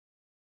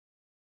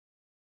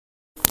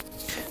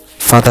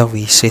Father,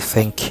 we say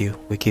thank you.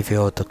 We give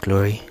you all the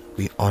glory.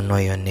 We honor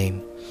your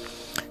name.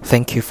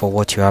 Thank you for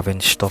what you have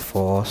in store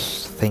for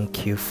us.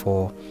 Thank you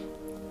for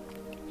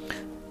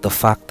the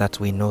fact that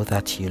we know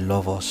that you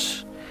love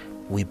us.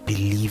 We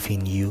believe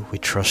in you. We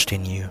trust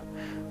in you.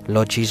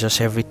 Lord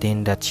Jesus,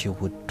 everything that you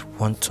would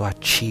want to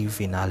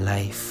achieve in our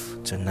life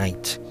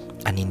tonight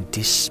and in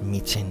this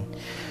meeting,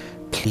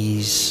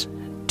 please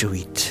do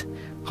it.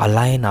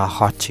 Align our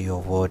heart to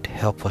your word.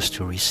 Help us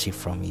to receive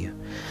from you.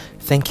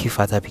 Thank you,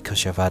 Father,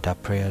 because you have heard our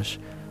prayers.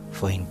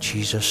 For in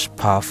Jesus'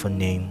 powerful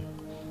name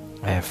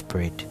I have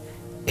prayed.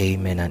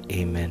 Amen and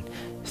amen.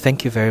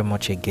 Thank you very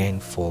much again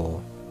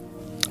for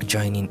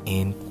joining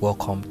in.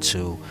 Welcome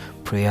to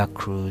Prayer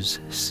Cruise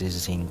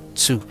Season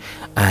 2.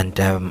 And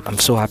I'm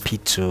so happy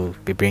to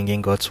be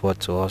bringing God's word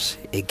to us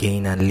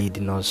again and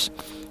leading us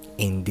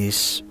in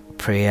this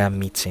prayer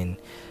meeting.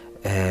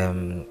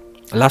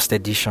 Last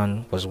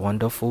edition was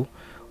wonderful.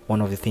 One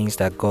of the things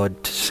that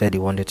God said he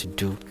wanted to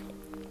do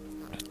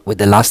with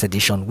the last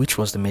edition, which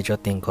was the major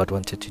thing God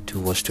wanted to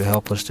do, was to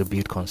help us to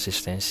build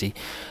consistency.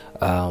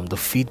 The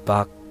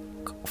feedback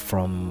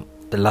from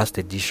the last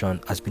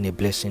edition has been a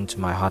blessing to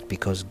my heart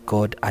because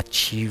God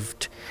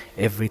achieved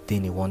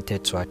everything he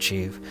wanted to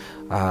achieve.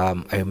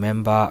 I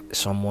remember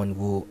someone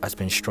who has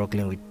been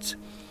struggling with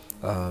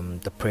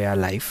the prayer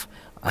life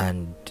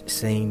and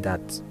saying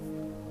that,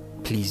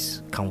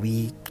 please, can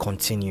we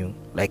continue?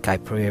 Like I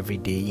pray every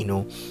day,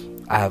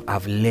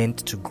 I've learned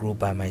to grow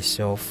by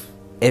myself.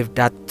 If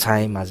that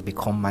time has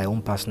become my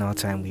own personal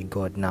time with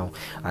God now,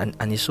 and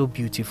it's so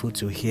beautiful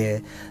to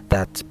hear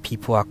that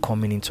people are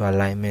coming into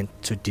alignment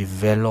to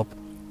develop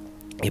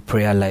a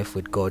prayer life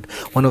with God.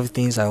 One of the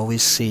things I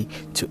always say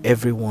to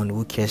everyone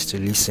who cares to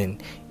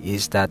listen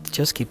is that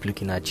just keep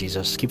looking at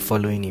Jesus, keep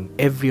following him.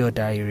 Every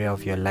other area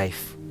of your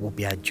life will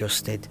be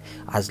adjusted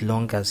as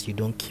long as you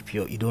don't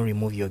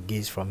remove your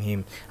gaze from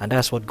him. And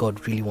that's what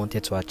God really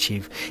wanted to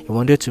achieve. He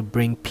wanted to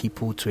bring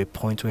people to a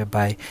point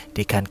whereby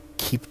they can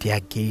keep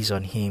their gaze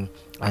on him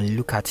and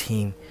look at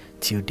him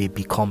till they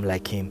become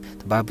like him.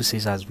 The Bible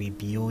says, as we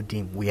behold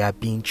him, we are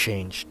being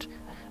changed.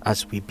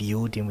 As we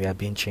behold him, we are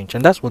being changed.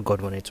 And that's what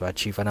God wanted to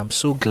achieve. And I'm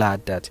so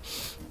glad that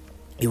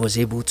he was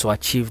able to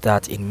achieve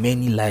that in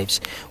many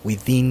lives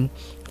within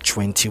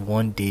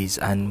 21 days.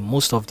 And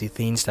most of the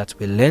things that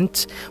we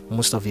learnt,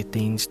 most of the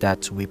things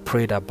that we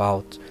prayed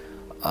about,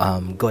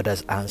 God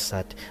has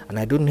answered. And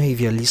I don't know if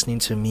you're listening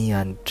to me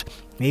and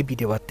maybe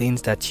there were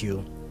things that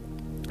you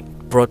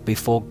brought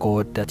before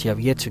God that you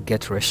have yet to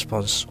get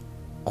response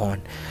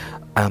on.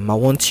 I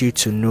want you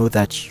to know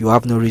that you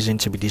have no reason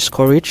to be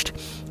discouraged.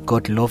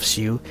 God loves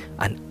you,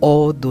 and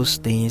all those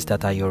things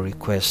that are your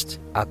request,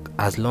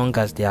 as long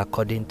as they are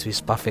according to his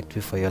perfect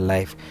will for your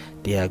life,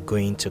 they are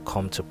going to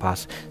come to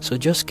pass. So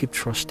just keep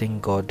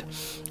trusting God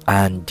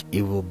and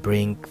he will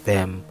bring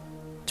them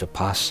to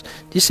pass.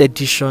 This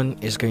edition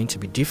is going to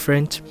be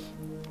different.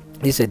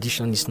 This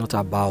edition is not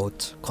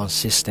about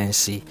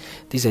consistency.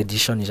 This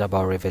edition is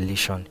about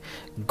revelation.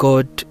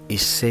 God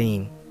is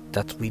saying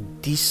that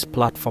with this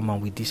platform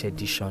and with this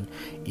edition,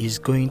 is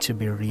going to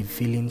be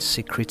revealing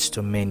secrets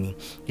to many.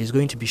 He's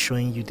going to be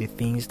showing you the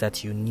things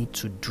that you need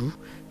to do,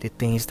 the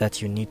things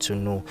that you need to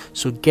know.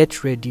 So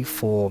get ready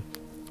for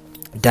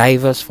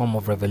diverse form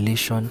of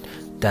revelation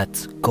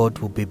that God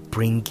will be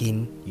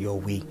bringing your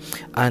way.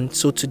 And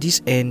so to this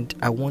end,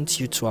 I want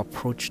you to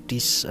approach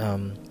this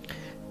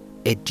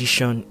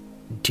edition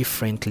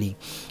differently.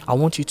 I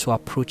want you to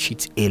approach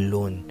it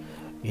alone.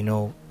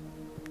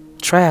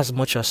 Try as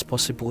much as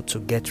possible to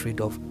get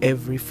rid of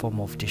every form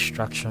of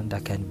distraction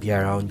that can be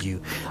around you.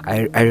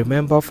 I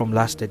remember from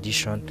last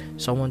edition,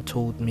 someone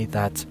told me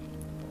that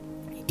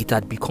it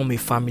had become a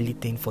family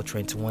thing for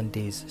 21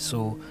 days.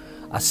 So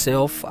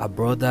ourselves, our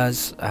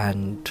brothers,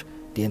 and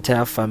the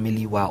entire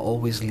family were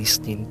always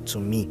listening to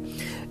me.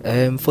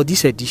 For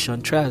this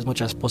edition, try as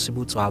much as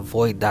possible to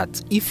avoid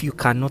that. If you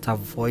cannot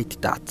avoid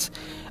that,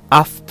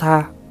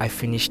 after I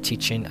finish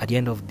teaching, at the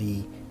end of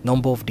the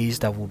number of days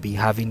that we'll be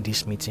having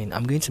this meeting,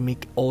 I'm going to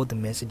make all the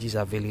messages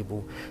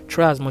available.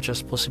 Try as much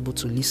as possible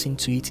to listen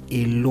to it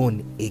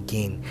alone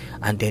again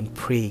and then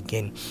pray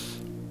again.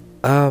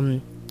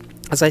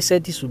 As I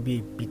said, this will be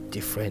a bit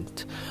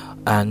different,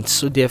 and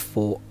so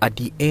therefore at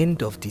the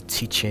end of the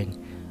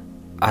teaching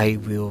I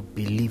will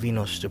be leaving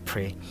us to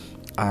pray,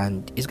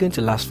 and it's going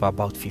to last for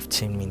about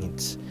 15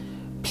 minutes.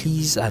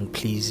 Please,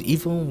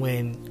 even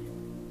when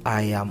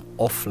I am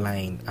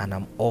offline and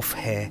I'm off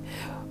here,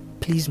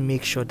 please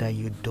make sure that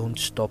you don't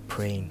stop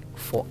praying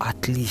for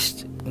at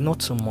least,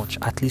 not so much,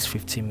 at least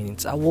 15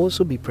 minutes. I will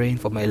also be praying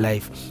for my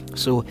life.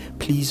 So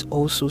please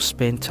also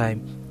spend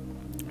time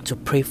to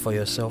pray for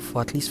yourself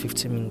for at least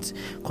 15 minutes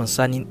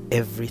concerning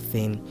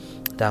everything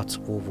that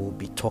we will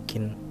be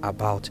talking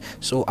about.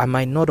 So I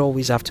might not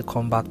always have to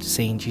come back to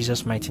say, in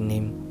Jesus' mighty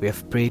name, we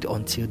have prayed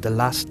until the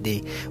last day,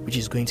 which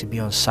is going to be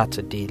on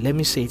Saturday. Let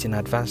me say it in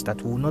advance that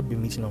we will not be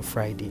meeting on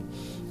Friday.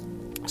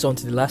 So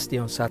until the last day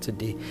on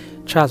Saturday,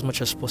 try as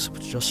much as possible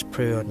to just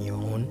pray on your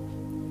own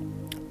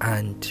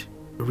and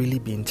really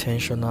be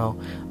intentional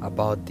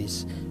about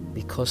this,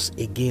 because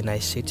again I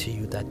say to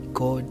you that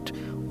God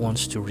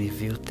wants to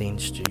reveal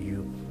things to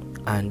you,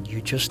 and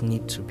you just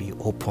need to be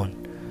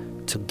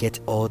open to get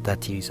all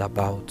that He is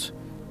about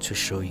to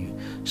show you.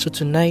 So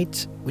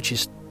tonight, which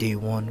is day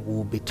 1,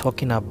 we'll be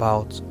talking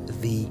about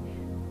the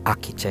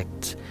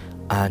architect,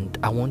 and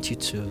I want you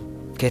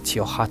to get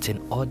your heart in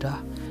order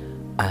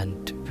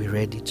and be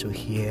ready to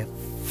hear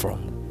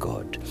from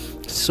God.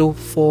 So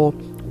for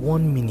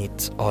 1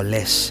 minute or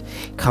less,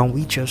 can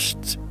we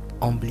just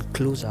humbly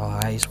close our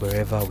eyes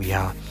wherever we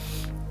are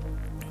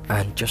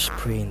and just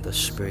pray in the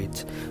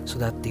Spirit, so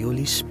that the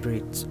Holy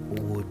Spirit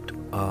would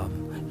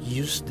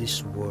use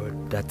this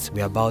word that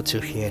we're about to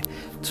hear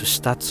to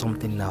start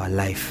something in our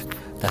life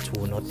that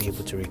we will not be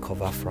able to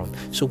recover from.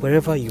 So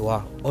wherever you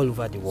are, all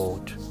over the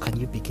world, can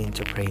you begin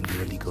to pray in the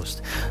Holy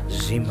Ghost?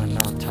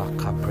 Zimanata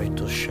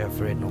capreto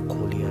chevre no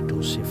colia do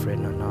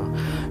sifrenana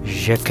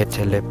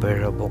jeketele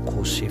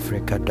beraboko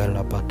sifreka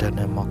dalla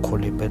batane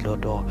makoli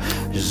belodo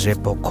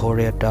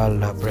zebokoria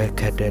dalla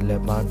brekedele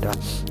manda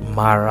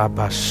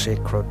maraba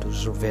secro do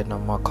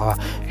zuvena maka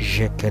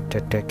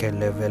jeketeke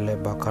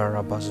levele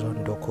bakara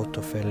bazondo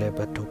kotofele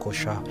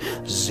betokosha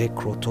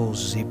zekroto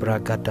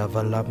zibraga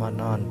vala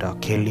mananda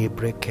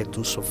kelibre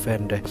ketus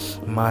ofende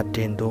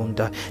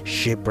matendonda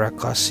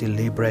jebrakasi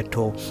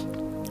libreto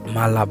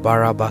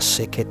Malabaraba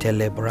sekete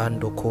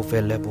lebrando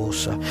kovele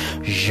busa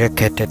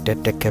jekete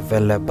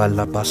tekevele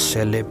balaba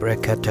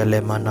celebrekete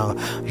lemana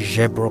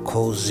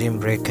jebroko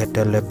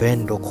zimbrekete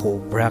lebendo ko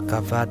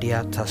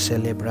brakavadia ta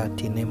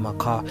celebratine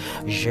maka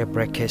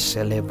jebreke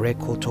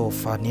celebrekoto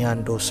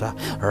faniandosa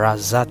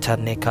razata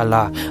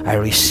nekala. I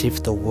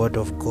receive the word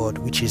of God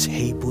which is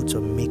able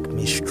to make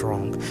me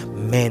strong.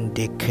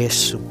 Mende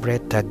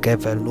kesubreta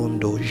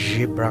gevelundo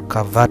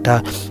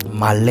jibrakavata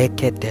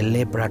maleke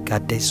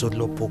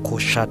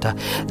delebrakadezolopoko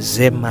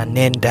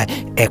zemanenda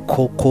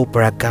ekoko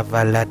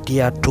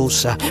bragavaladia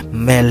tosa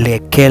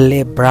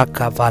melekele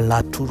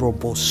bragavalaturo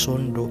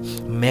bosundo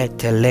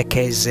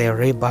meteleke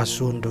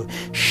zerebasundo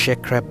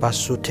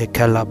shekrebasute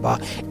kalaba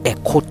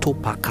ekoto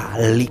paka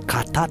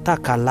likatata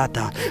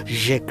kalata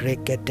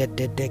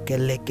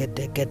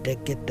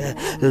jegregedegedegedegede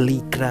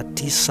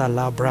likratisa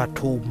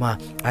labratuma.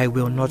 I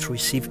will not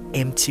receive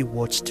empty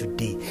words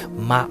today.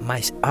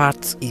 My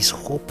heart is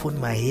open,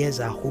 my ears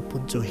are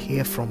open to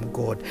hear from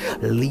God.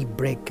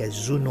 Libreke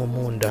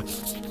zunomunda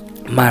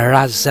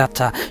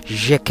Marazata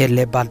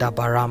jekelebada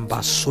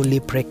baramba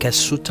sulipreke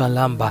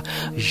sutalamba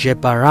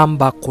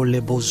jebaramba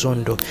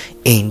kolebozondo.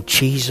 In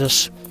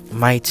Jesus'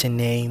 mighty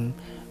name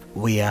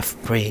we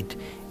have prayed.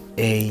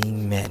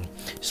 Amen.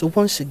 So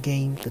once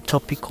again, the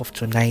topic of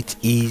tonight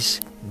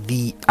is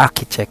the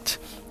architect,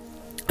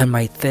 and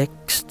my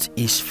text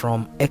is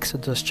from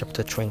Exodus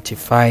chapter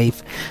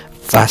 25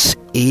 verse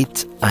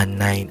 8 and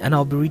 9, and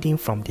I'll be reading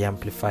from the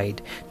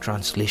Amplified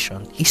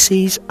Translation. It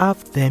says,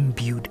 "Have them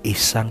build a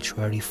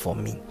sanctuary for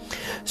me,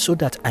 so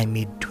that I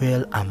may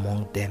dwell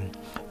among them.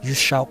 You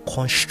shall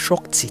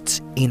construct it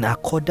in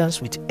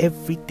accordance with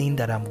everything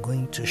that I'm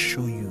going to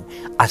show you,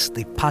 as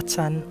the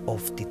pattern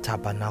of the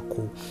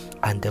tabernacle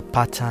and the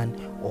pattern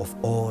of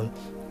all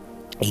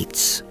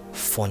its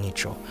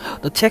furniture."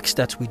 The text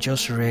that we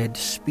just read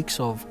speaks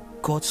of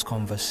God's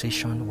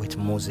conversation with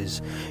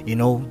Moses. You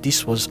know,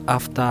 this was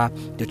after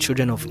the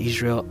children of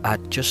Israel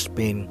had just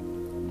been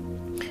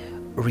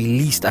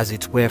released, as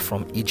it were,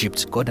 from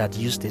Egypt. God had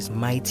used his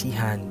mighty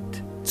hand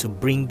to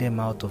bring them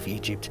out of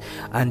Egypt,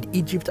 and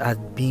Egypt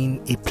had been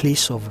a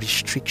place of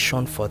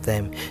restriction for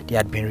them. They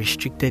had been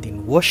restricted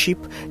in worship,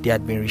 they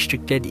had been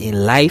restricted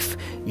in life.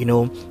 You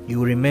know,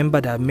 you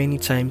remember that many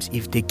times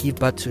if they give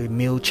birth to a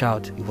male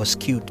child, it was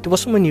killed. There were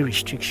so many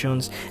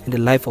restrictions in the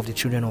life of the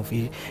children of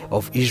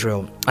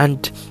Israel,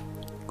 and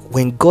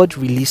when God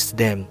released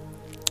them,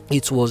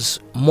 it was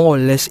more or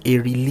less a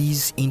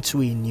release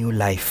into a new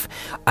life.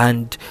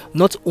 And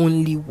not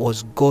only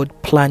was God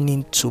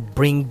planning to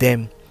bring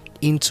them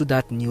into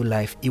that new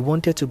life, he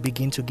wanted to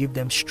begin to give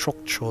them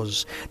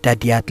structures that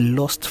they had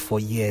lost for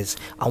years.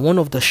 And one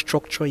of the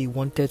structure he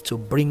wanted to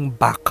bring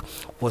back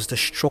was the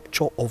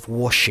structure of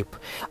worship.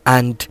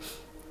 And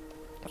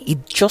he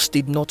just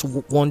did not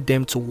want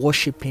them to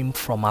worship him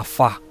from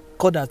afar.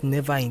 God has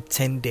never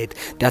intended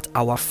that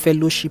our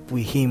fellowship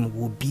with him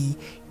will be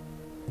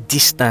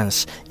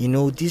distance. You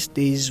know, these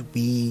days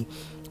we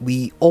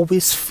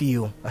always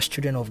feel as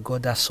children of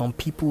God that some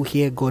people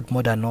hear God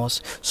more than us,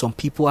 some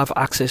people have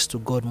access to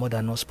God more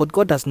than us, but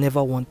God has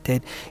never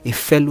wanted a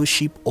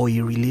fellowship or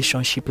a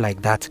relationship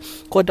like that.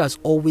 God has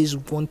always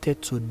wanted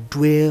to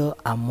dwell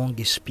among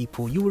his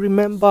people. You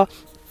remember,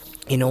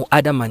 you know,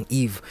 Adam and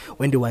Eve,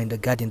 when they were in the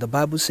garden, the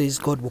Bible says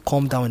God will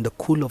come down in the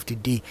cool of the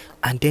day,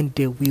 and then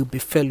there will be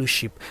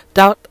fellowship.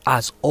 That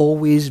has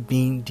always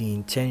been the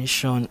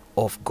intention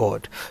of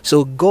God.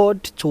 So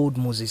God told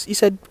Moses, he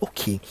said,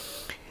 okay,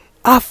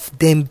 have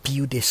them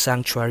build a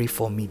sanctuary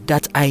for me,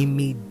 that I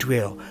may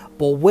dwell.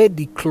 But where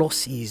the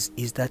clause is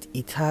that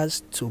it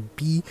has to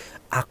be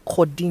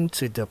according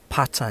to the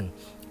pattern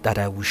that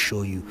I will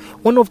show you.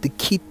 One of the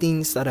key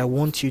things that I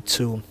want you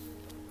to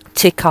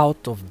take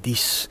out of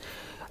this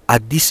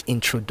at this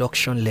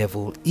introduction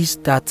level is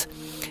that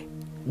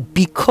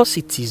because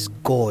it is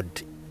God,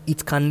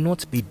 it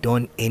cannot be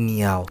done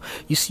anyhow.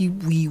 You see,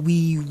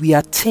 we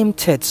are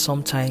tempted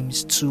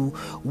sometimes to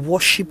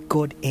worship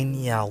God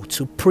anyhow,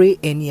 to pray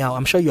anyhow.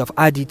 I'm sure you have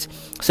heard it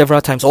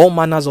several times, all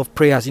manners of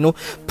prayers,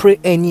 pray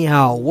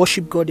anyhow,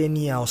 worship God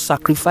anyhow,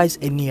 sacrifice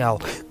anyhow.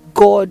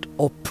 God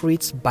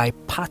operates by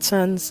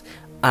patterns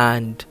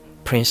and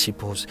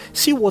principles.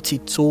 See what he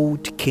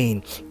told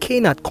Cain.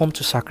 Cain had come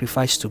to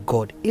sacrifice to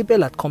God.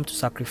 Abel had come to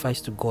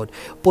sacrifice to God.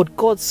 But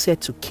God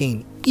said to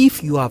Cain,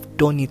 if you have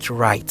done it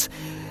right,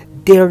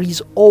 there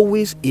is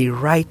always a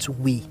right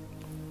way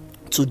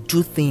to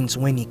do things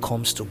when it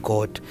comes to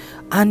God.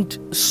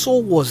 And so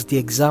was the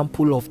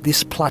example of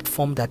this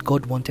platform that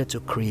God wanted to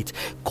create.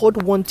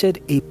 God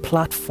wanted a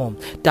platform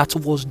that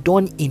was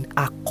done in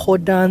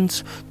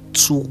accordance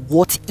to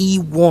what he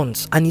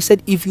wants, and he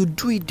said, if you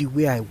do it the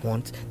way I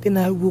want, then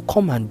I will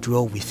come and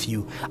dwell with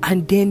you,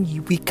 and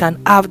then we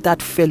can have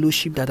that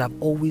fellowship that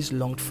I've always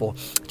longed for.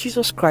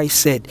 Jesus Christ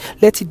said,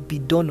 let it be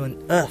done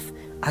on earth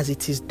as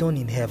it is done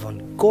in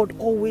heaven. God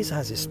always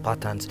has his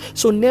patterns,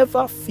 so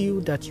never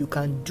feel that you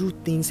can do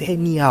things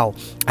anyhow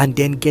and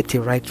then get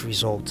a right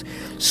result.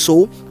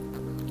 So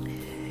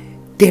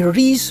there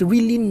is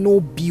really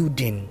no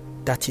building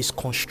that is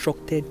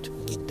constructed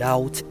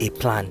without a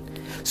plan.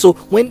 So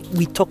when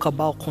we talk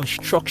about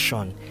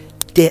construction,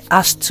 there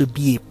has to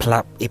be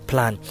a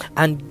plan.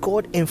 And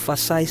God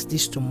emphasized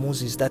this to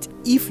Moses, that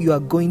if you are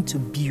going to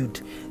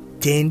build,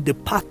 then the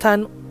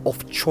pattern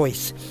of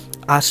choice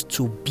has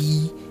to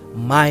be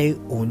my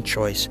own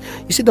choice.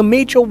 You see, the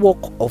major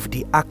work of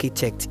the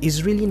architect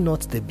is really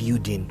not the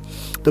building.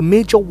 The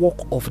major work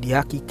of the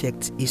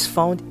architect is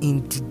found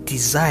in the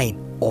design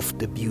of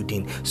the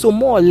building. So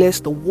more or less,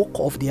 the work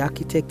of the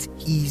architect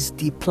is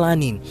the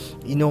planning.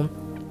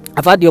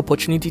 I've had the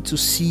opportunity to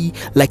see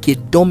like a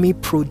dummy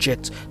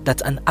project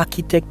that an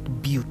architect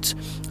built,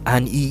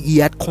 and he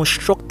had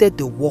constructed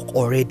the work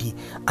already,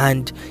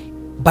 and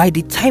by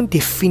the time they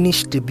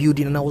finished the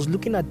building, and I was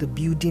looking at the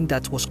building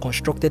that was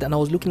constructed, and I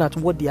was looking at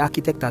what the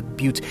architect had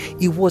built,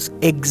 it was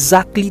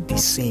exactly the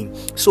same.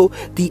 So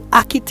the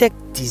architect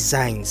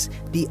designs,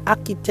 the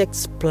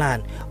architect's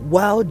plan,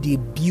 while the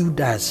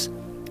builders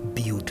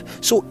build.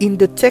 So in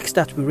the text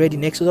that we read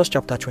in Exodus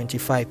chapter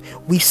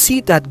 25, we see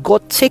that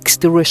God takes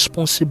the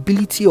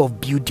responsibility of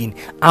building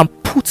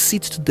and puts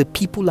it to the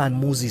people and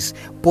Moses,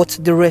 but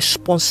the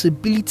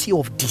responsibility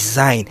of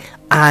design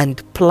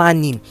and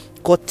planning,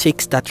 God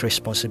takes that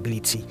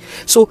responsibility.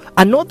 So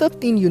another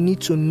thing you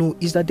need to know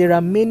is that there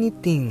are many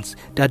things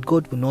that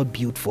God will not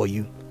build for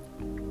you.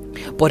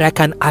 But I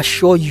can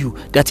assure you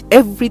that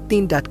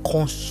everything that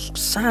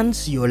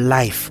concerns your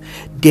life,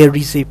 there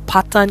is a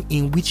pattern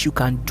in which you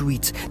can do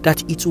it,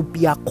 that it will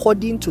be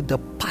according to the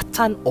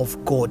pattern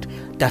of God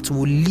that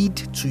will lead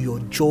to your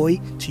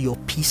joy, to your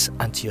peace,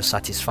 and to your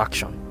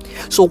satisfaction.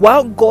 So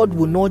while God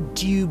will not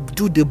do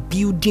the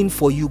building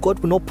for you, God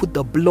will not put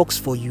the blocks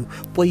for you,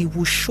 but he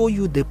will show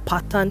you the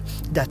pattern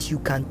that you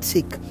can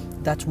take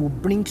that will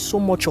bring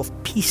so much of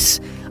peace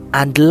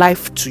and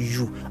life to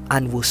you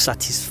and will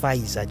satisfy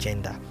his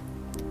agenda.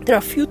 There are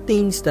a few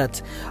things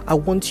that I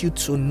want you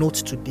to note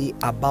today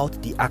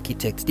about the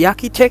architect. The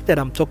architect that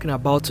I'm talking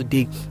about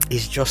today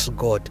is just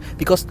God,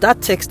 because that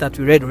text that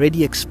we read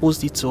already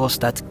exposed it to us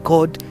that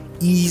God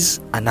is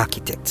an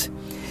architect.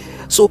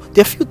 So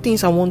there are a few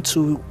things I want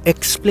to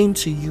explain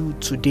to you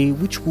today,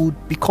 which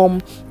would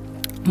become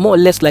more or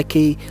less like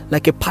a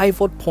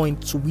pivot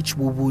point to which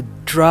we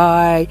would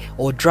drag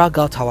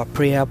out our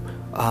prayer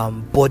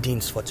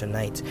burdens for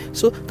tonight.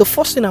 So the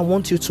first thing I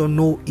want you to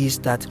know is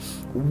that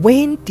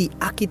when the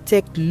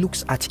architect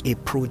looks at a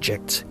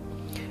project,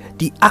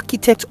 the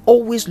architect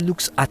always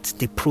looks at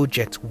the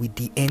project with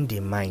the end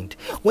in mind.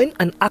 When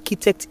an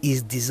architect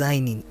is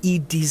designing, he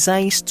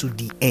designs to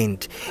the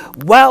end.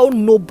 While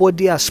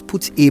nobody has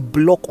put a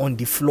block on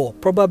the floor,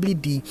 probably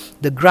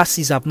the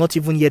grasses have not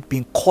even yet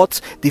been cut,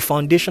 the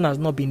foundation has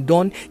not been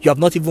done, you have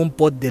not even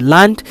bought the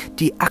land,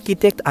 the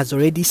architect has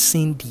already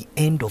seen the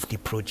end of the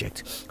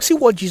project. See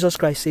what Jesus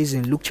Christ says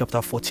in Luke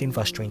chapter 14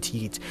 verse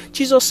 28.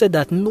 Jesus said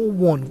that no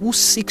one who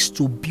seeks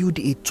to build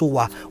a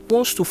tower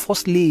wants to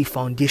first lay a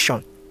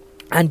foundation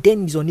and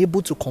then is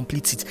unable to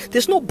complete it.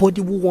 There's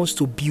nobody who wants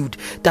to build,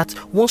 that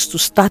wants to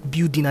start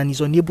building and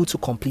is unable to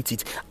complete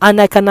it. And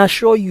I can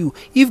assure you,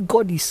 if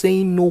God is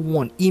saying no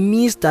one, it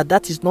means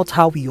that is not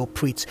how he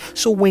operates.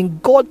 So when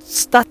God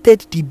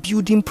started the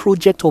building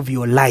project of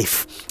your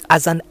life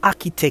as an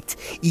architect,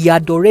 he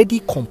had already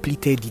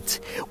completed it.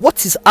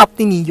 What is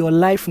happening in your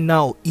life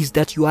now is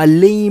that you are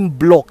laying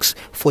blocks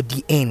for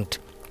the end.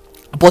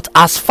 But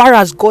as far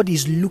as God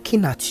is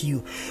looking at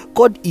you,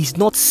 God is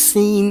not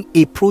seeing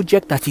a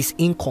project that is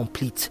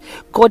incomplete.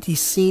 God is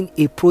seeing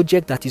a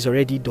project that is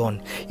already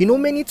done.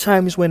 Many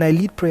times when I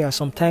lead prayer,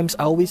 sometimes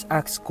I always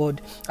ask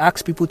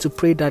people to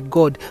pray that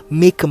God,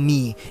 make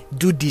me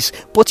do this.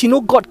 But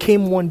God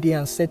came one day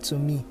and said to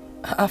me,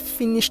 I've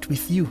finished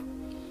with you.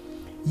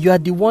 You are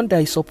the one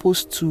that is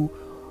supposed to,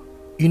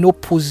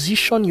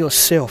 position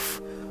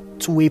yourself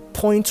to a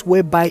point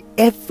whereby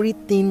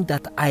everything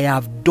that I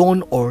have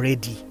done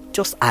already,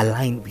 just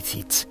align with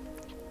it.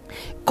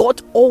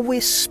 God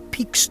always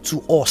speaks to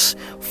us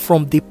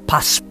from the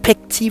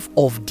perspective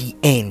of the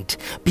end,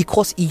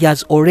 because he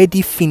has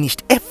already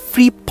finished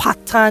every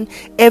pattern,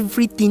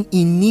 everything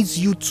he needs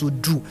you to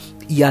do.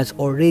 He has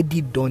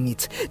already done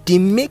it. The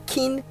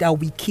making that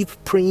we keep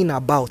praying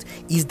about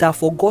is that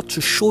for God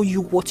to show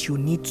you what you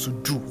need to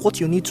do,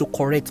 what you need to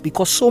correct,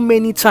 because so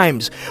many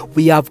times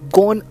we have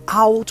gone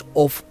out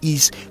of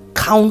his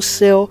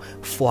counsel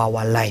for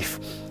our life.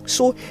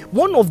 So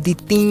one of the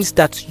things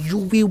that you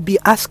will be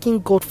asking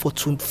God for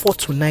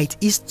tonight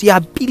is the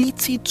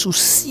ability to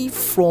see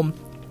from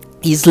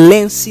his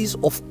lenses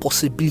of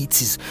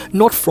possibilities,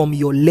 not from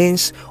your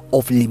lens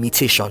of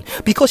limitation.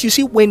 Because you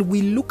see, when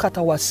we look at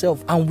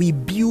ourselves and we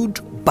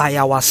build by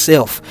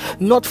ourselves,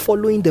 not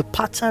following the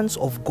patterns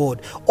of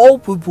God, all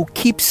we will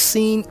keep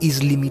seeing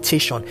is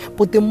limitation.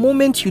 But the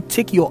moment you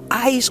take your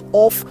eyes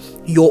off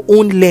your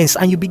own lens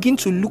and you begin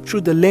to look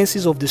through the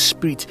lenses of the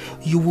Spirit,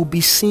 you will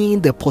be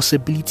seeing the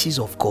possibilities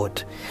of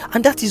God.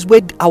 And that is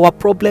where our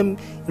problem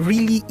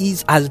really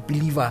is as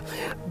believer.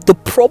 The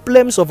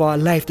problems of our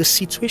life, the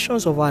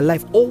situations of our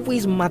life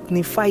always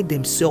magnify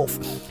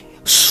themselves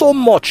so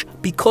much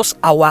because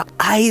our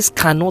eyes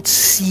cannot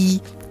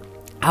see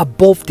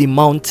above the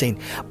mountain,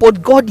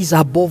 but God is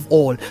above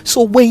all.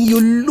 So when you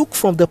look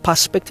from the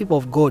perspective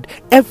of God,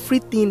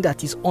 everything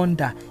that is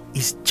under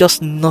is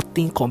just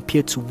nothing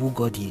compared to who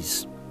God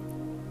is.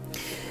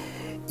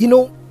 You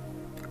know,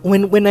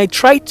 when I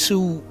try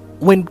to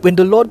when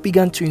the Lord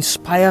began to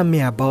inspire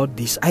me about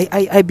this,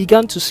 I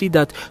began to see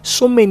that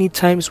so many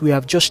times we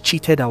have just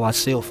cheated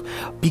ourselves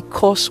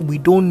because we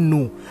don't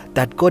know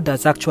that God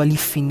has actually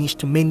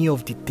finished many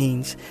of the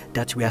things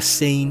that we are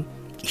saying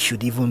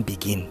should even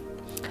begin.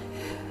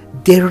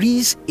 There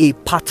is a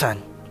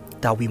pattern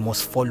that we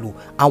must follow,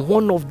 and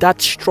one of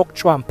that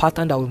structure and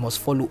pattern that we must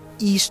follow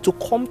is to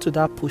come to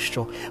that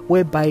posture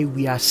whereby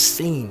we are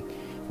saying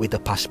with the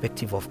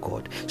perspective of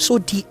God. So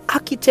the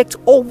architect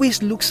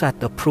always looks at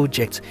the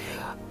project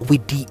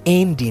with the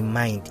end in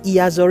mind. He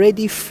has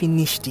already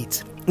finished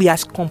it. He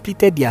has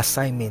completed the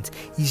assignment.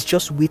 He's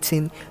just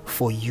waiting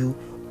for you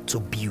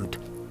to build.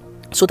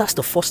 So that's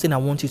the first thing I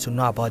want you to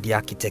know about the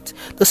architect.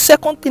 The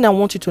second thing I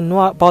want you to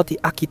know about the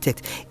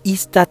architect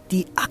is that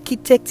the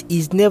architect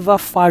is never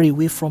far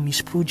away from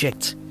his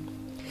project,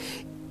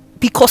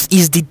 because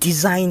he's the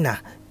designer,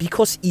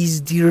 because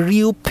he's the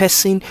real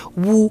person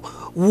who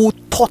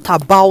thought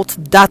about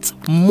that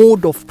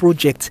mode of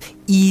project.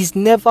 He is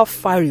never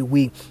far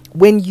away.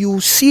 When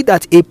you see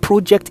that a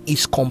project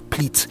is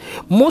complete,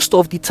 most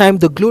of the time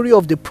the glory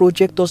of the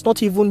project does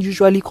not even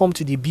usually come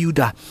to the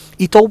builder.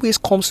 It always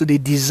comes to the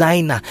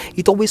designer.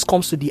 It always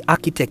comes to the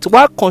architect.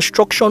 While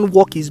construction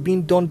work is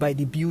being done by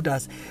the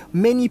builders,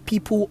 many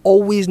people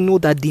always know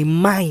that the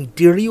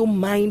real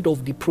mind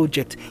of the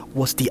project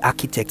was the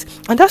architect.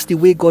 And that's the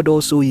way God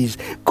also is.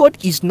 God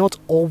is not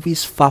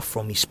always far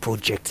from his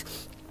project.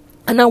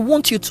 And I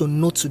want you to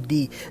know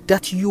today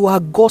that you are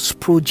God's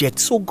project,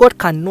 so God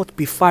cannot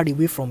be far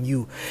away from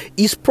you.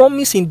 His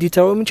promise in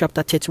Deuteronomy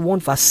chapter 31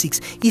 verse 6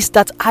 is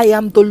that I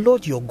am the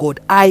Lord your God.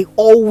 I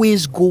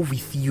always go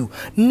with you.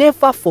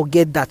 Never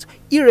forget that.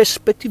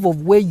 Irrespective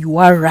of where you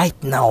are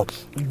right now,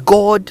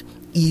 God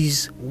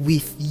is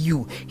with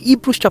you.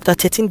 Hebrews chapter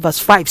 13 verse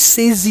 5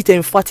 says it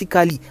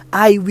emphatically,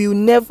 I will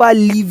never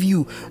leave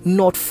you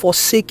nor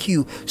forsake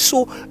you.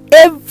 So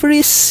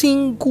every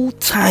single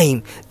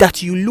time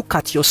that you look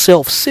at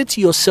yourself, say to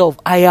yourself,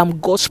 I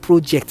am God's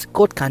project.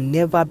 God can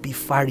never be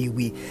far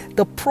away.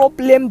 The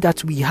problem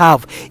that we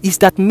have is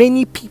that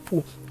many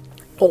people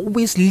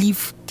always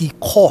leave the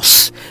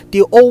course. They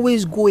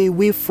always go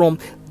away from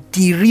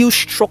the real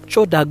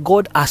structure that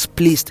God has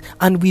placed,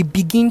 and we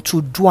begin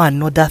to do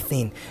another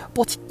thing.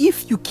 But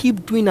if you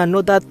keep doing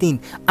another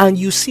thing and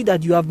you see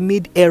that you have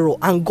made error,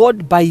 and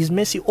God by his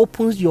mercy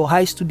opens your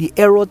eyes to the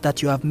error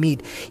that you have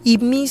made,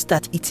 it means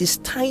that it is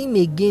time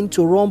again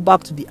to run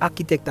back to the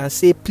architect and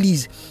say,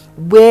 please,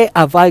 where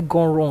have I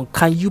gone wrong?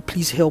 Can you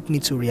please help me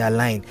to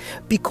realign?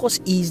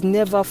 Because he is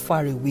never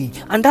far away.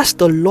 And that's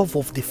the love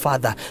of the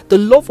Father. The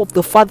love of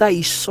the Father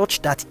is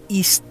such that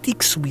he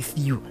sticks with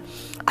you.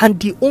 And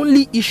the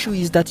only issue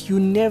is that you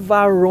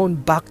never run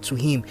back to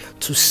him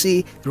to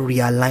say,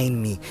 realign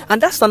me. And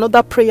that's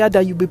another prayer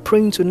that you'll be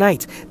praying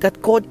tonight.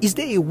 That God, is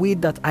there a way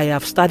that I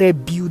have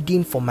started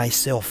building for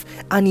myself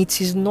and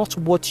it is not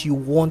what you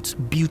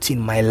want built in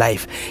my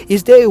life?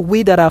 Is there a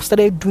way that I've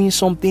started doing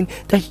something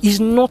that is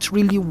not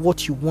really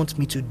what you want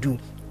me to do?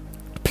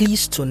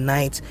 Please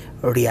tonight,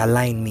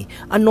 realign me.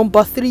 And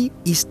number 3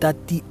 is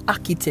that the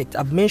architect,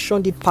 I've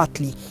mentioned it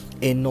partly,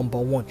 and number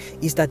 1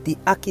 is that the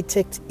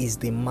architect is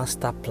the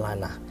master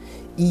planner.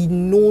 He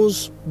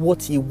knows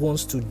what he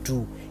wants to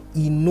do.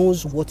 He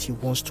knows what he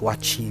wants to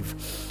achieve.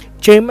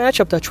 Jeremiah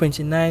chapter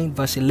 29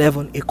 verse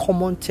 11, a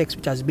common text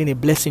which has been a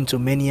blessing to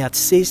many hearts,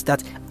 says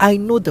that I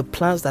know the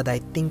plans that I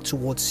think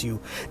towards you.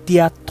 They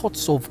are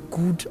thoughts of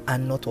good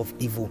and not of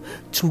evil,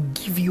 to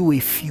give you a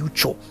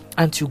future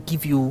and to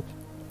give you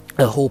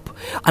a hope.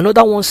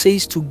 Another one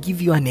says to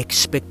give you an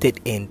expected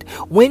end.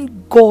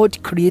 When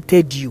God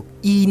created you,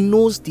 He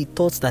knows the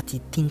thoughts that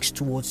He thinks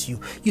towards you.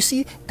 You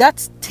see,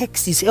 that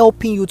text is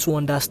helping you to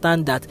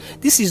understand that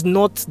this is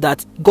not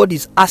that God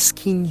is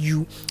asking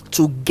you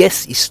to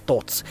guess His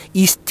thoughts.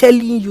 He's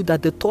telling you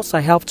that the thoughts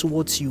I have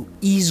towards you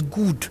is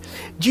good.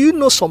 Do you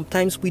know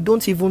sometimes we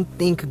don't even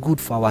think good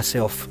for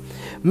ourselves?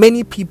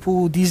 Many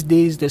people these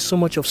days, there's so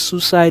much of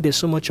suicide, there's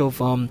so much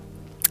of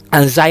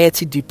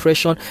anxiety,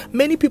 depression.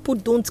 Many people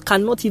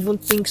cannot even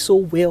think so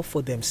well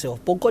for themselves.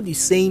 But God is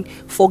saying,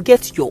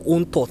 forget your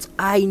own thoughts.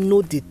 I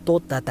know the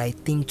thought that I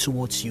think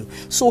towards you.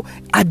 So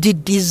at the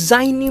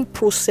designing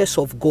process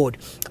of God,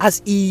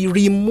 as He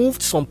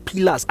removed some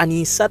pillars and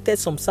He inserted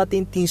some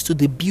certain things to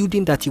the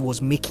building that He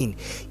was making,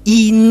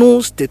 He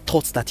knows the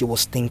thoughts that He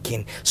was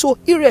thinking. So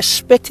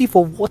irrespective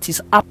of what is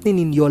happening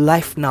in your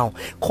life now,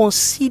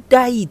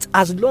 consider it,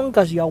 as long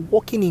as you are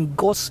walking in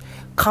God's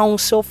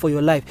counsel for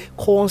your life,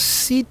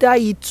 consider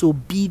it to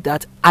be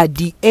that at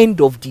the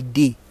end of the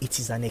day, it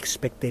is an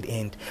expected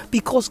end,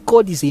 because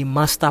God is a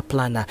master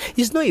planner.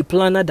 He's not a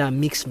planner that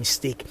makes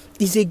mistake.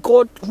 He's a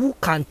God who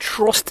can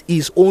trust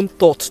His own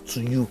thoughts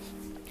to you.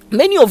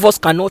 Many of us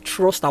cannot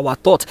trust our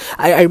thoughts.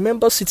 I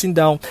remember sitting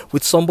down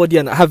with somebody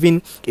and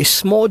having a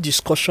small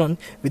discussion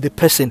with the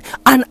person,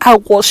 and I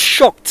was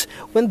shocked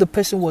when the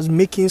person was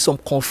making some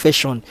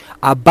confession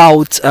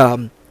about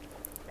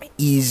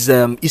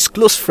his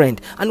close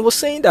friend, and was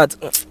saying that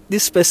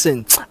this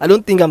person, I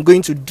don't think I'm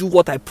going to do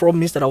what I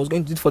promised that I was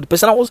going to do for the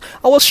person. I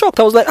was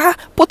shocked. I was like,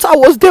 but I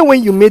was there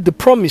when you made the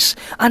promise.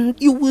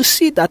 And you will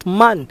see that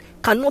man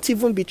cannot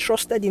even be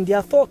trusted in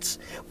their thoughts.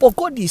 But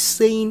God is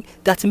saying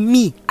that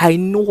I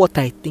know what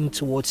I think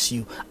towards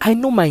you. I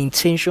know my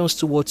intentions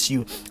towards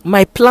you.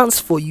 My plans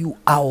for you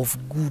are of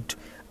good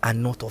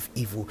and not of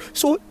evil.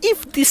 So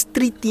if these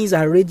three things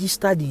are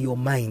registered in your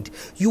mind,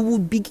 you will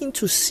begin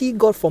to see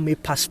God from a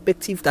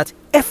perspective that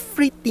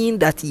everything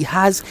that He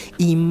has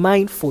in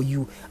mind for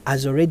you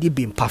has already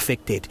been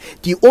perfected.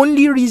 The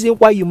only reason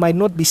why you might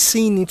not be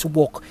seeing it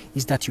work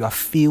is that you have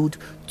failed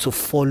to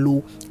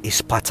follow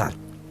His pattern.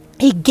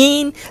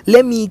 Again,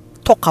 let me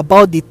talk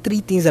about the three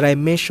things that I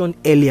mentioned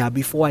earlier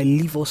before I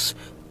leave us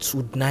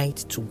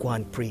tonight to go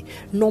and pray.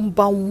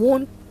 Number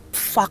one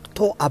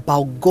factor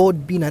about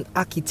God being an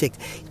architect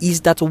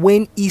is that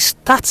when He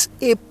starts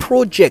a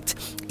project,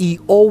 He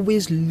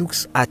always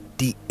looks at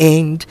the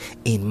end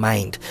in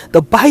mind.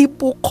 The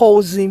Bible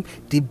calls Him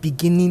the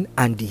beginning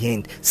and the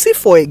end. See,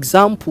 for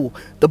example,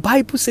 the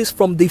Bible says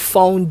from the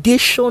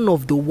foundation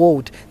of the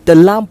world, the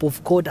Lamb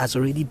of God has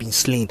already been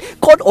slain.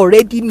 God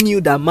already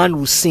knew that man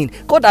would sin.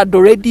 God had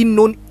already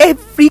known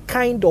every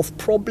kind of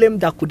problem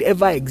that could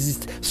ever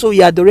exist. So He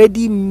had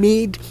already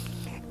made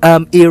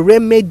a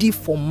remedy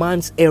for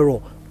man's error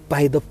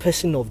by the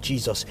person of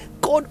Jesus.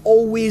 God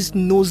always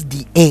knows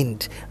the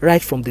end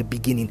right from the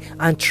beginning,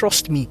 and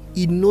trust me,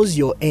 He knows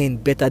your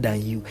end better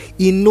than you.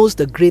 He knows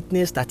the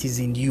greatness that is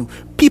in you.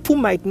 People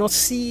might not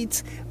see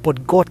it,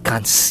 but God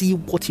can see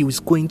what He is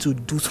going to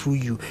do through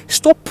you.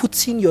 Stop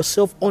putting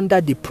yourself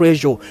under the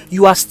pressure.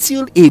 You are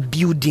still a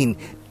building.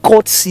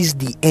 God sees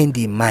the end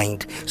in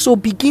mind. So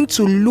begin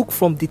to look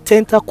from the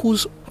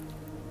tentacles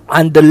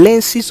and the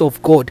lenses of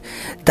God,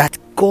 that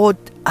God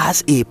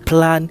has a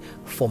plan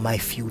for my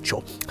future.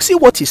 See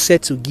what He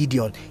said to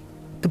Gideon.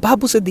 The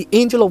Bible said the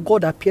angel of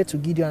God appeared to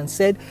Gideon and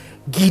said,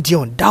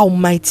 Gideon, thou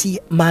mighty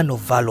man of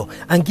valor.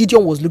 And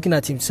Gideon was looking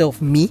at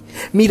himself, me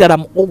that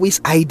I'm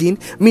always hiding,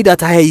 me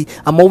that I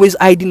am always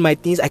hiding my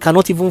things. I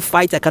cannot even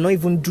fight, I cannot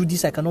even do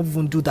this, I cannot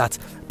even do that.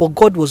 But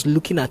God was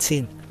looking at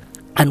him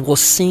and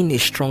was seeing a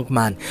strong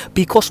man,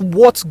 because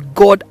what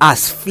God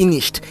has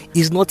finished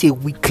is not a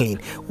weakling.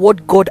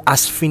 What God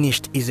has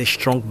finished is a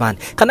strong man.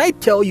 Can I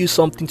tell you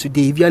something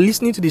today? If you are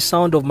listening to the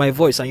sound of my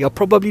voice and you're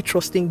probably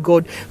trusting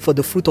God for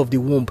the fruit of the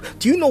womb,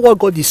 do you know what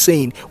God is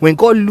saying? When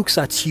God looks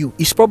at you,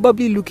 He's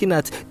probably looking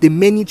at the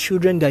many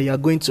children that you are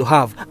going to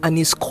have, and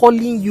He's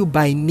calling you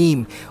by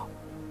name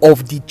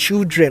of the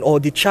children or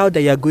the child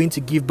that you are going to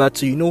give birth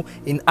to. You know,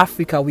 in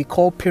Africa we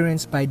call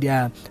parents by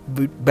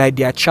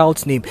their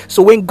child's name.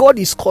 So when God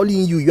is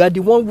calling you, you are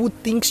the one who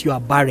thinks you are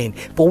barren,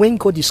 but when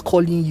God is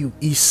calling you,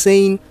 He's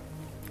saying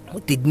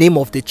the name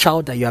of the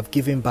child that you have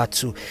given birth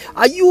to.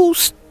 Are you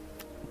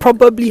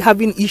probably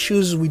having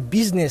issues with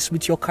business,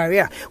 with your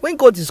career? When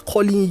God is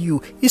calling you,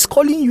 He's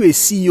calling you a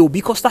CEO,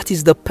 because that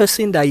is the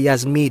person that He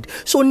has made.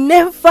 So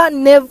never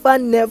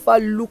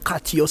look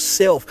at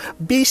yourself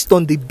based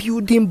on the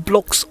building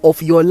blocks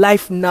of your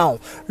life now.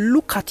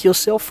 Look at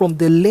yourself from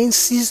the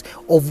lenses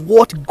of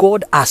what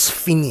God has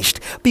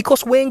finished.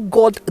 Because when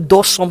God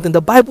does something,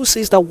 the Bible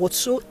says that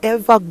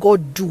whatsoever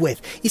God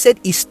doeth, He said,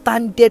 He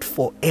standeth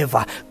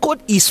forever.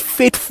 God is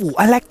faithful.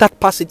 I like that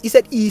passage. He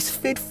said He is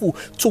faithful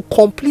to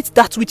complete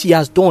that which he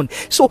has done.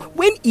 So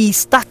when he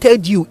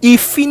started you, he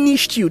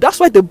finished you. That's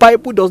why the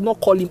Bible does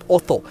not call him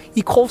author.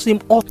 He calls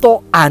him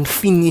author and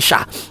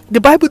finisher.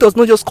 The Bible does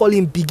not just call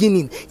him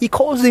beginning. He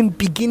calls him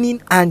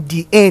beginning and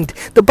the end.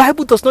 The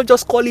Bible does not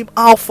just call him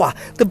Alpha.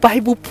 The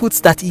Bible puts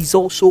that he's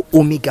also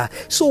Omega.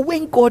 So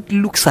when God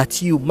looks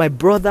at you, my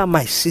brother,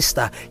 my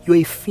sister, you're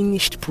a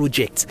finished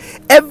project.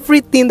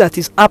 Everything that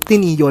is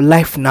happening in your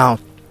life now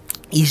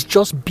is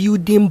just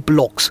building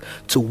blocks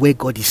to where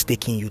God is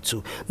taking you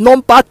to.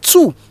 Number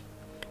 2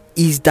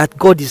 is that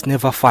God is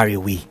never far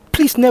away.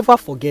 Please never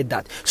forget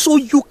that. So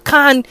you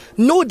can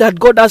know that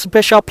God has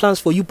special plans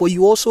for you, but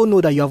you also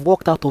know that you have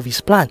walked out of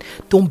his plan.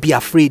 Don't be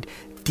afraid.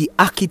 The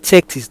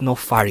architect is not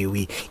far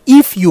away.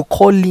 If you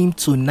call him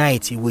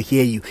tonight, he will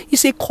hear you. He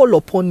say, call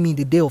upon me in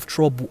the day of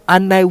trouble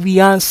and I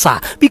will answer,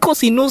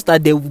 because he knows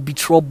that there will be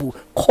trouble.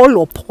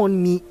 Call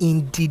upon me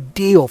in the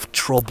day of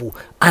trouble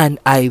and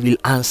I will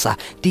answer.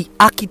 The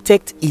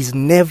architect is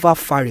never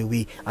far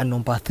away. And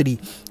number 3,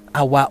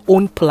 our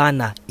own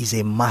planner is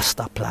a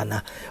master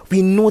planner.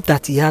 We know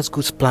that he has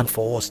God's plan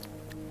for us.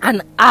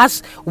 And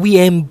as we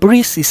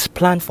embrace his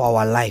plan for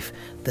our life,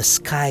 the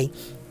sky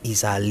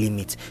is our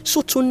limit.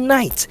 So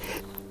tonight,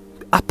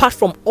 apart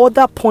from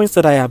other points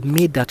that I have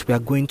made that we are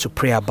going to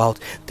pray about,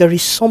 there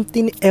is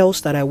something else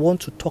that I want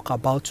to talk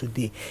about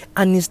today,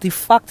 and it's the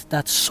fact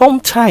that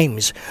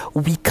sometimes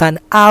we can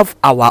have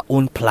our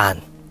own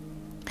plan.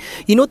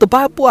 The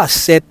Bible has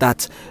said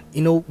that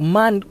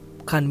man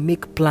can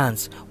make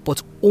plans,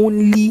 but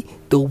only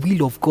the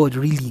will of God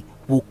really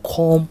will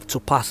come to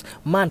pass.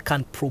 Man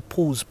can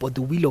propose, but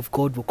the will of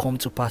God will come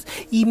to pass.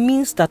 It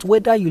means that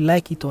whether you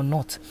like it or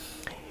not,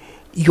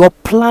 your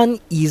plan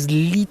is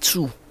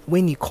little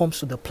when it comes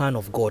to the plan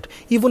of God.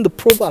 Even the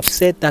proverb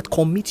said that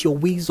commit your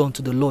ways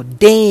unto the Lord,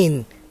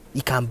 then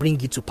he can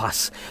bring it to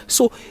pass.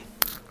 So,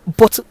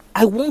 but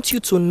I want you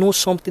to know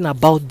something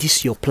about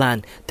this, your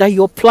plan, that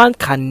your plan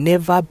can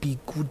never be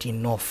good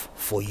enough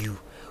for you.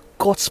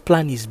 God's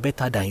plan is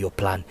better than your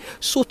plan.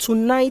 So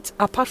tonight,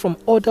 apart from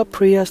other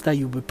prayers that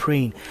you'll be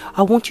praying,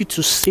 I want you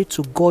to say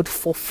to God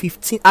for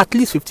at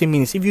least 15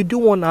 minutes. If you do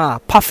 1 hour,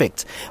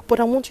 perfect.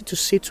 But I want you to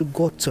say to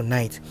God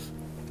tonight,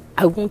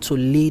 I want to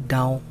lay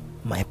down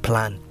my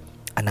plan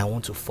and I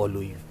want to follow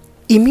you.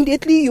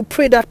 Immediately you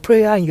pray that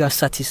prayer and you are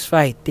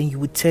satisfied, then you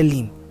will tell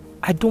him,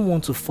 I don't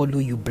want to follow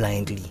you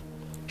blindly.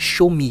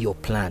 Show me your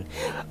plan.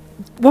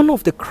 One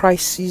of the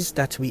crises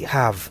that we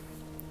have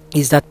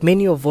is that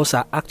many of us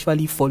are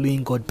actually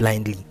following God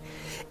blindly.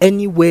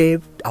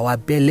 Anywhere our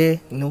belly,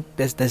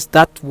 there's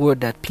that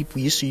word that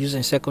people used to use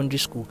in secondary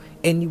school.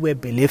 Anywhere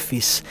belly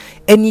face,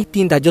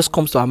 anything that just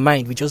comes to our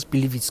mind, we just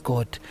believe it's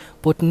God.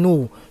 But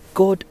no,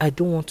 God, I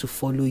don't want to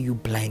follow you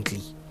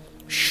blindly.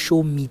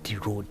 Show me the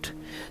road.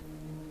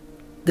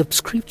 The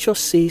scripture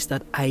says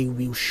that I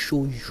will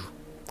show you.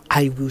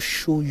 I will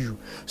show you.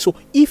 So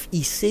if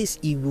he says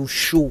he will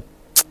show,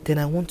 then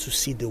I want to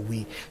see the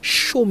way.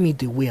 Show me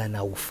the way and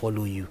I will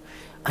follow you.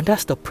 And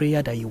that's the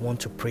prayer that you want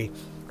to pray.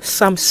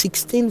 Psalm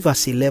 16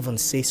 verse 11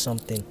 says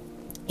something.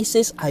 It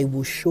says, I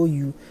will show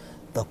you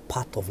the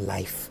path of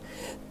life.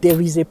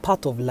 There is a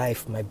path of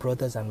life, my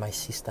brothers and my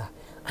sister.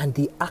 And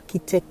the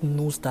architect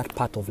knows that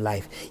part of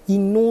life. He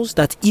knows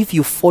that if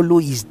you follow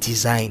his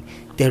design,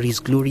 there is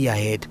glory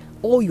ahead.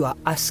 All you are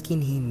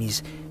asking him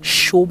is,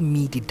 show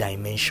me the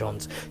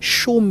dimensions.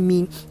 Show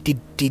me the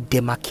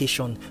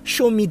demarcation.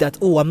 Show me that,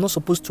 I'm not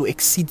supposed to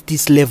exceed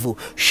this level.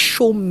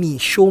 Show me,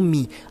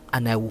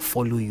 and I will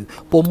follow you.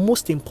 But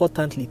most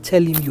importantly,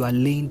 tell him you are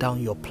laying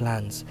down your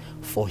plans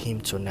for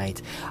him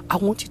tonight. I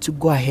want you to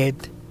go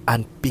ahead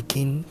and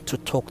begin to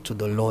talk to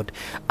the Lord.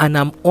 And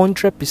I'm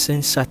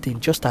 100% certain,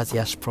 just as he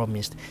has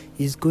promised,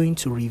 he's going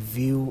to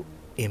reveal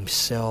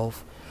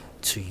himself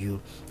to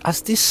you.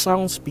 As these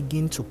sounds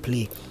begin to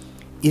play,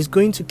 he's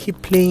going to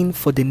keep playing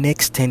for the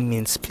next 10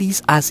 minutes.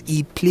 Please, as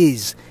he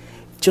plays,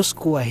 just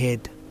go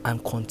ahead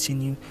and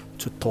continue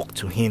to talk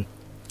to him.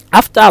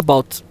 After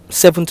about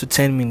 7 to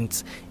 10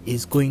 minutes,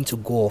 is going to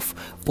go off.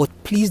 But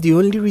please, the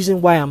only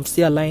reason why I'm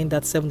still allowing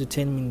that 7 to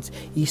 10 minutes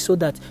is so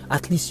that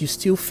at least you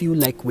still feel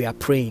like we are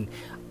praying.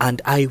 And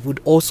I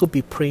would also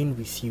be praying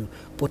with you.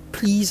 But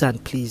please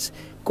and please,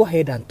 go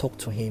ahead and talk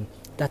to him.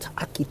 That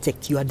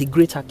architect, you are the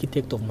great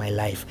architect of my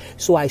life.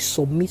 So I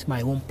submit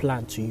my own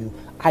plan to you.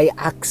 I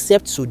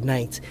accept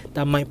tonight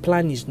that my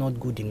plan is not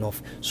good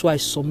enough. So I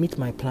submit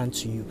my plan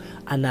to you.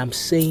 And I'm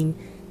saying,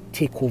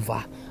 take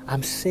over.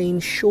 I'm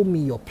saying, show me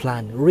your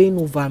plan. Reign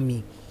over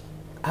me.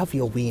 Have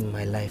your way in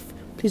my life.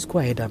 Please go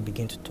ahead and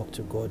begin to talk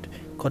to God.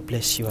 God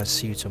bless you and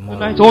see you tomorrow.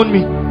 Tonight on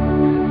me.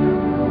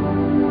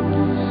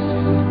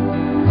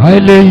 I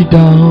lay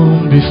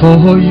down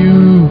before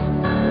you.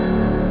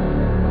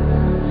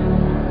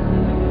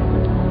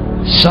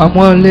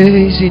 Someone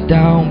lays it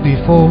down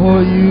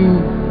before you.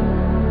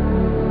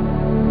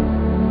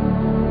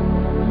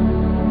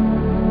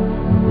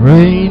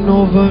 Reign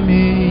over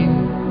me.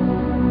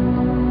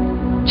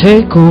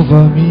 Take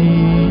over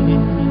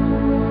me.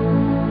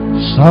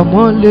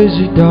 Someone lays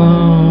it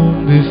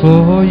down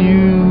before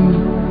you.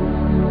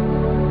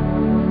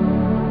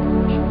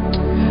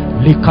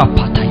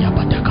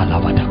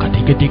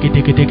 tike tike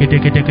tike tike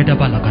tike tike da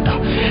balakada.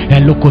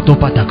 Elokoto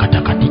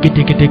patakata tike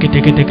tike tike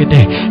tike tike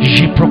de.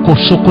 Jiproko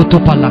sokoto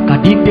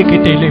palakadi tike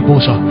tele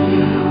bosa.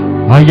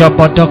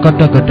 Ayabada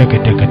kada kada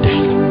kada kada.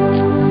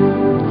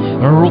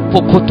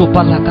 Rupokoto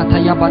palakata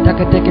yabada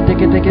kada kada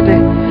kada kada.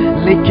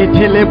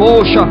 Leketele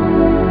bosha.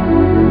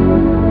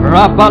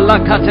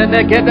 Rapalakate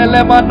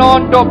negedele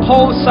manondo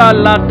kosa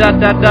la da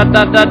da da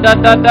da da da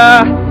da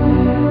da.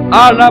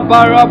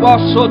 Alabaraba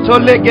soto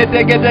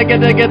legede gede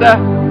gede gede.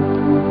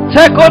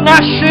 Take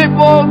ownership,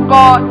 oh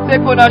God.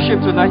 Take ownership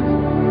tonight.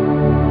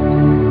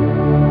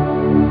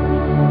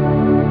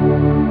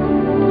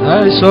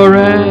 I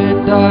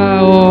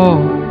surrender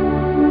all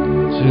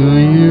to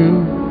you.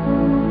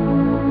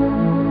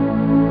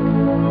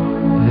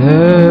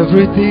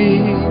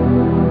 Everything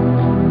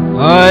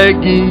I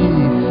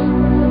give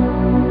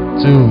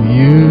to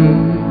you.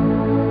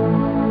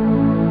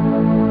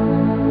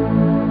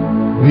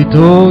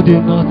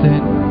 Withholding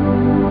nothing.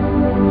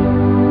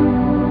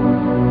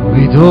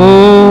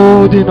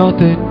 Withholding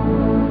nothing.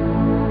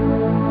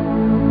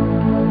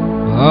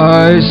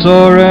 I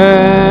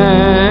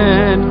surrender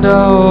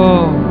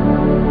all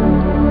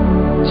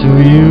to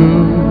you.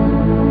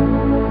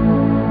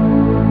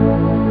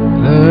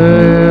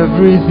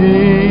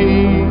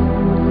 Everything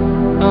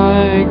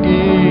I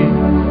give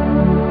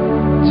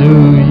to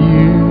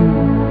you.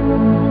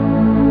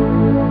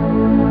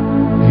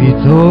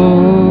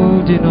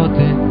 Withholding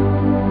nothing.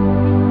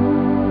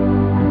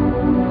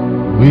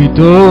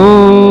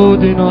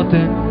 Withholding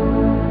nothing.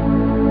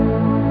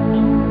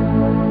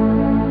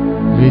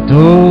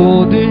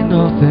 Withholding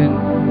nothing.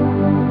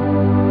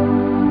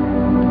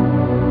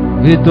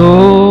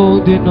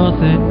 Withholding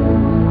nothing.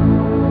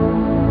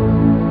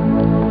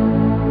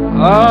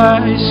 I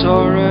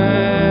surrender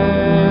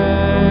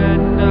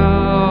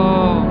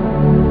all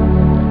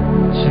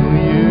to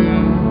you.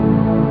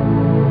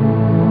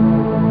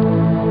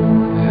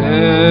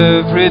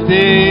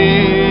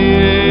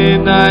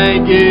 Everything I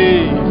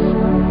give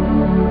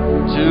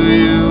to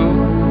you.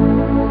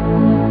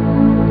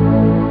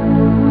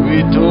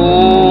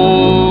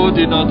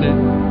 Withholding nothing.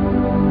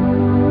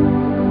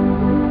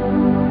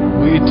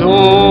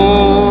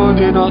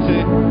 Withholding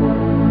nothing.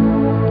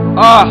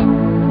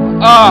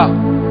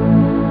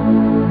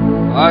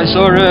 I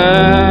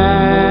surrender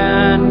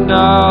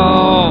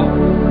all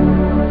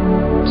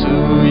to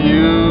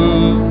you.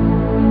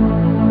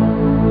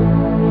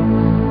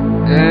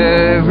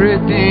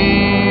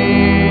 Everything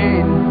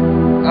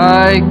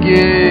I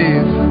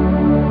give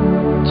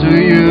to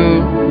you.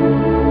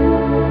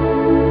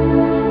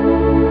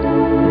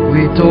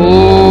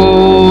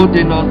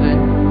 Withholding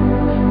nothing.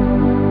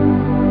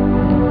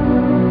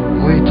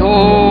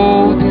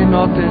 Withholding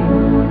nothing.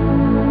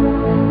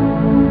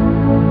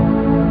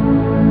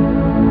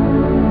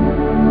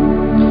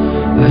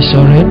 I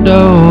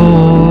surrender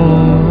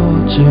all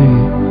to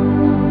you.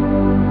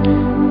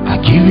 I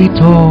give it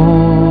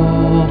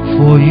all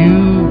for you.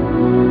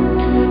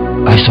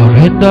 I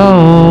surrender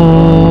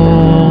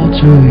all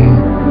to you.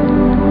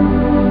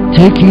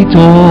 Take it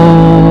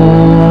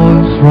all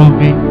from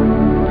me.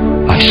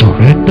 I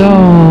surrender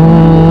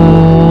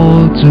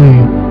all to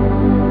you.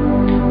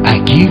 I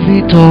give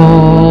it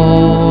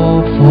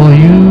all for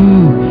you.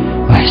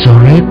 I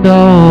surrender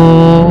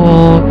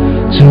all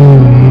to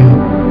you.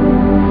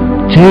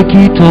 Take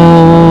it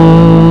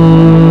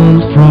all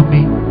from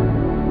me.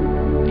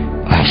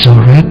 I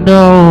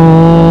surrender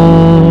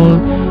all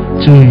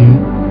to you.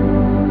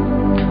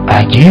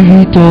 I give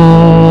it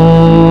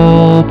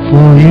all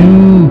for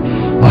you.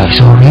 I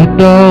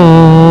surrender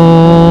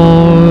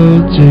all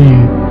to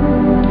you.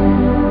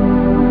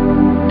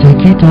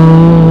 Take it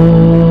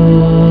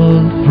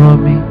all from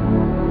me.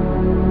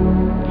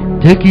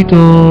 Take it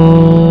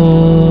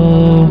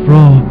all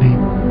from me.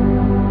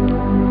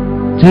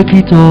 Take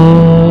it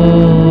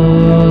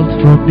all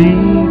from me.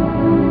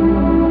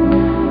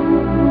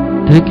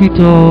 Take it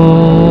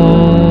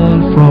all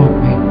from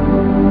me.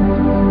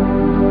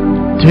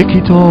 Take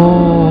it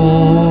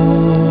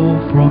all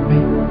from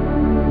me.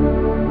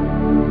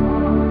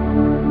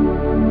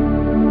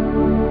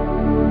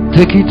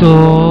 Take it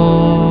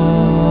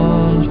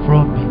all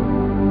from me.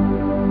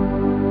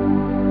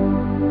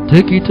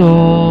 Take it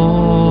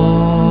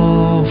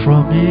all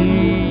from me.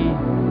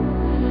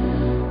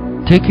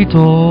 Take it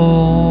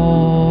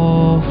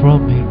all from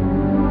me.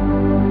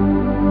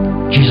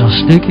 Jesus,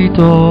 take it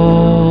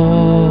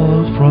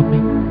all from me.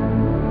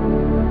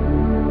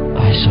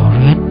 I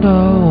surrender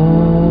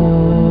all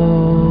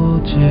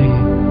to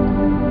you.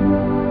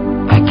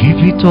 I give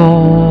it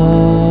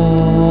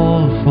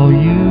all for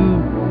you.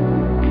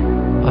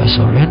 I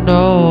surrender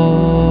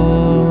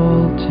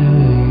all to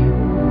you.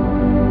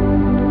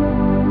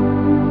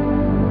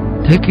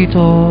 Take it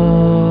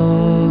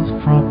all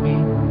from me.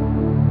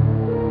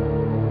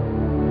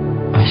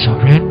 I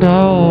surrender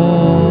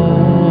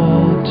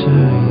all to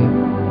you.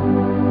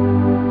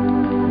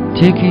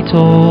 Take it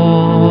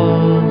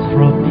all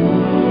from me.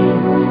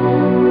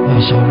 I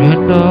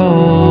surrender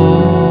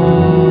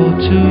all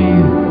to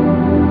you.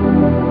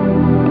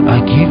 I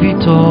give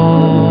it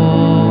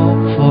all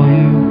for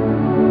you.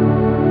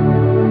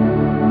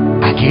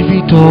 I give it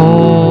it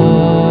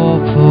all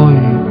for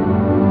you.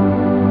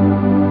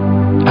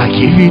 I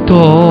give it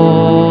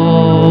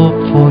all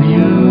for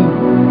you.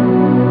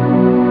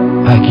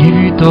 I give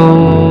it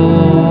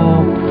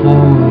all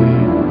for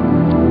you.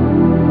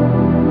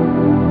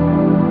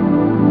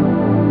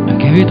 I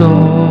give it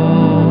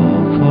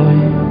all for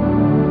you.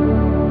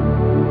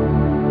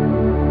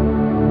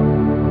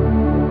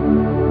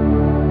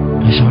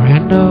 I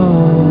surrender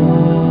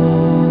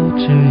all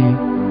to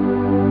you.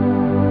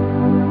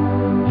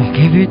 I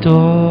give it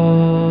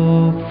all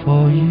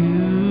for you.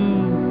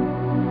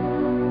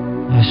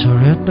 I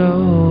surrender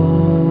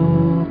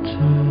all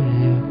to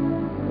you.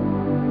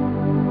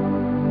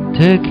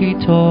 Take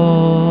it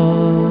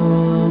all.